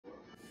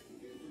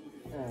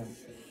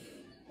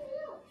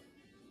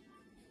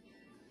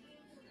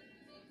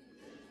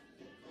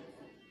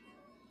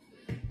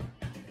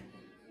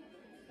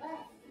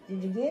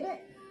Did you get it?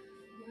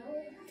 No.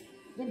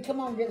 Then come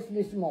on, let's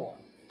do some more.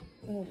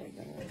 Oh my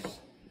gosh.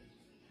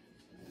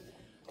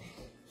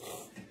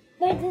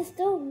 But there's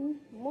still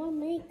more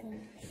makeup.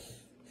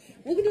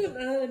 We can do it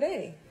another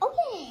day.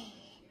 Okay.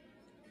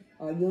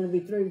 Are you going to be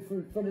through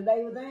for the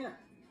day with that?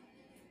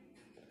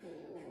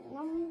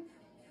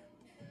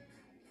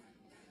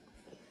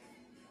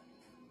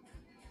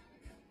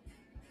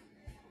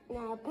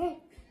 Now,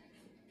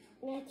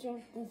 not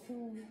just the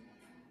sun.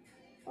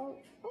 Oh,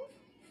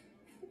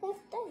 I got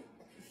stuck.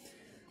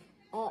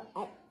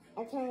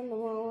 I turned the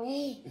wrong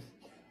way.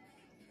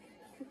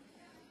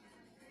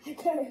 I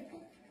turned.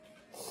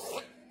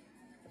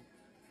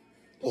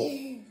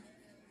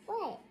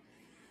 What?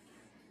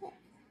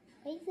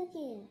 Face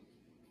again.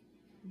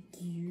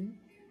 You?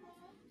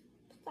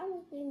 Stop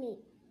with me.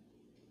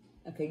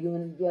 Okay, you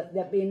want to let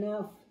that be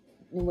enough?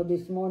 Then we'll do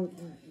some more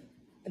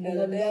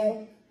Another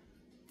day?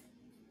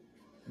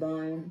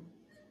 Brian.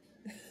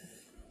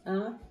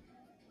 Huh?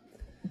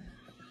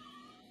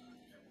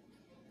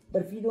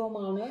 But if you do them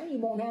all now, you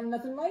won't have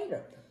nothing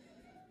later.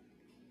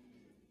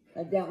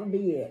 That would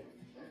be it.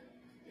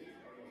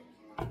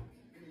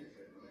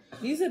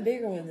 Use a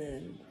bigger one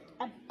then.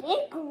 A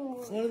big one?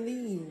 One of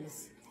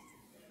these.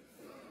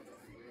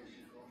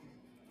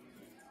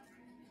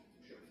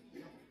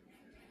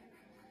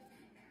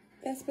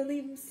 Best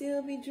believe I'm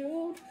still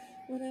bejeweled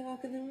when I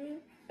walk in the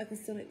room. I can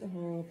still make the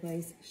whole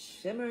place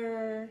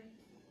shimmer.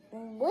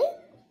 Wait.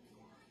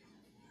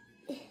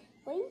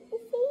 Wait to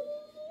see.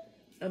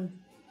 I'm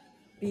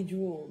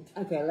bejeweled.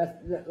 Okay,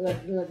 let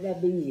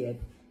that be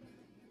it.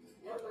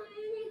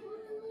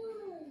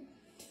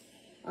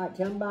 All right,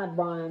 tell him bye,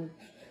 Brian.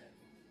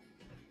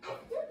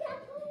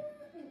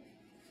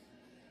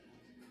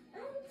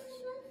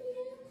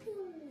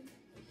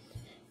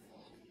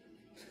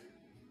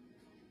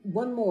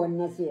 One more and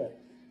that's it.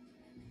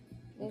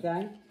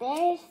 Okay?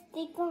 There's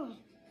the gun.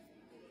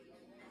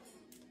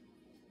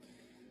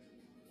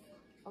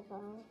 Okay.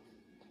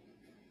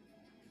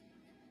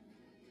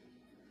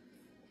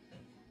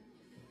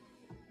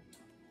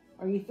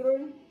 Are you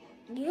through?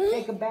 Yeah.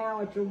 Take a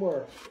bow at your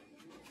work.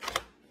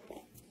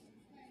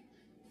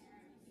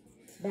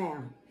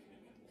 Bow.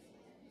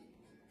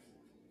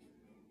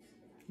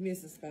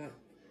 Miss a spot.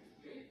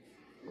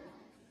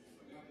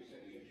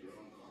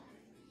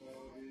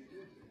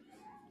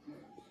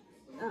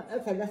 Oh,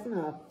 okay, that's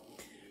enough.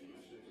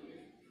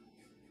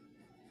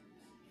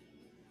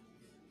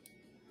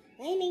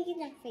 I ain't making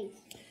that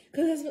face.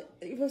 Because that's what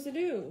you're supposed to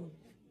do.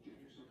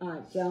 All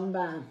right, tell him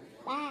bye.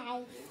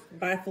 Bye.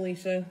 Bye,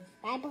 Felicia.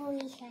 Bye,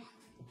 Felicia.